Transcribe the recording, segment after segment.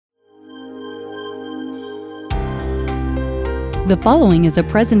The following is a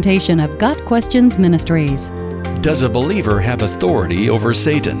presentation of Got Questions Ministries. Does a believer have authority over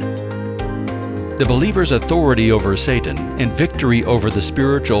Satan? The believer's authority over Satan and victory over the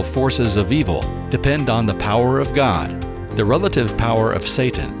spiritual forces of evil depend on the power of God, the relative power of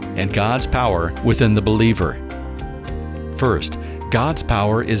Satan, and God's power within the believer. First, God's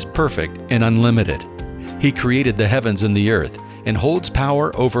power is perfect and unlimited. He created the heavens and the earth and holds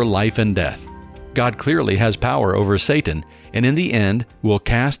power over life and death. God clearly has power over Satan, and in the end will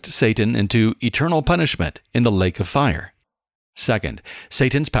cast Satan into eternal punishment in the lake of fire. Second,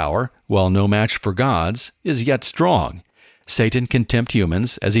 Satan's power, while no match for God's, is yet strong. Satan can tempt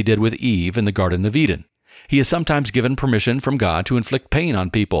humans as he did with Eve in the Garden of Eden. He is sometimes given permission from God to inflict pain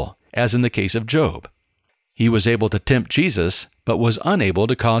on people, as in the case of Job. He was able to tempt Jesus, but was unable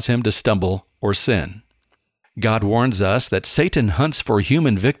to cause him to stumble or sin. God warns us that Satan hunts for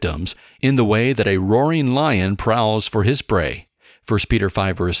human victims in the way that a roaring lion prowls for his prey. 1 Peter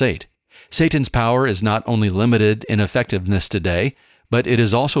 5 verse 8. Satan's power is not only limited in effectiveness today, but it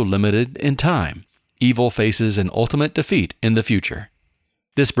is also limited in time. Evil faces an ultimate defeat in the future.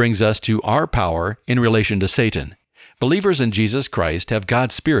 This brings us to our power in relation to Satan. Believers in Jesus Christ have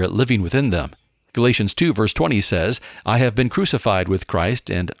God's Spirit living within them. Galatians 2 verse 20 says, I have been crucified with Christ,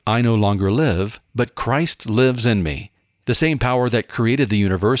 and I no longer live, but Christ lives in me. The same power that created the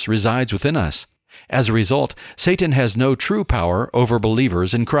universe resides within us. As a result, Satan has no true power over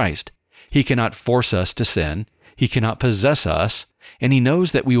believers in Christ. He cannot force us to sin, he cannot possess us, and he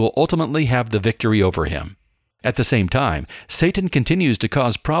knows that we will ultimately have the victory over him. At the same time, Satan continues to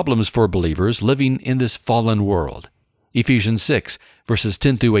cause problems for believers living in this fallen world. Ephesians 6, verses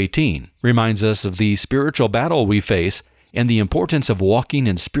 10 through 18, reminds us of the spiritual battle we face and the importance of walking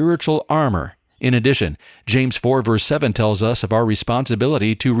in spiritual armor. In addition, James 4, verse 7 tells us of our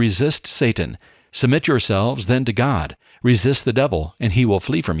responsibility to resist Satan. Submit yourselves then to God. Resist the devil, and he will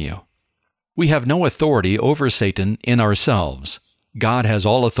flee from you. We have no authority over Satan in ourselves. God has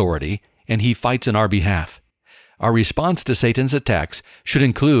all authority, and he fights in our behalf. Our response to Satan's attacks should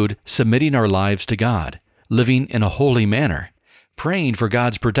include submitting our lives to God, living in a holy manner, praying for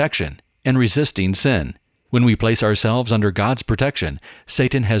God's protection, and resisting sin. When we place ourselves under God's protection,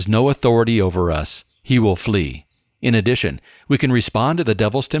 Satan has no authority over us. He will flee. In addition, we can respond to the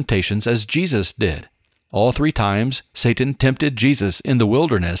devil's temptations as Jesus did. All 3 times Satan tempted Jesus in the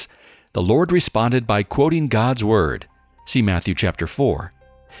wilderness, the Lord responded by quoting God's word. See Matthew chapter 4.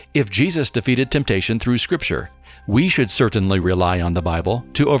 If Jesus defeated temptation through Scripture, we should certainly rely on the Bible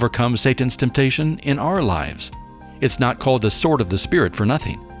to overcome Satan's temptation in our lives. It's not called the sword of the Spirit for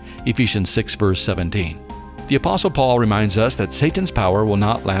nothing. Ephesians 6 verse 17. The Apostle Paul reminds us that Satan's power will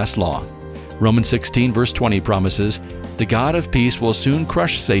not last long. Romans 16 verse 20 promises, the God of peace will soon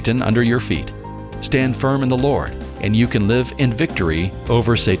crush Satan under your feet. Stand firm in the Lord, and you can live in victory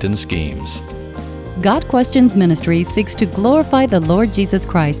over Satan's schemes. Got Questions Ministry seeks to glorify the Lord Jesus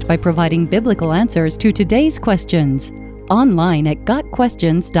Christ by providing biblical answers to today's questions. Online at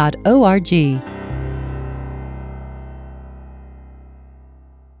gotquestions.org.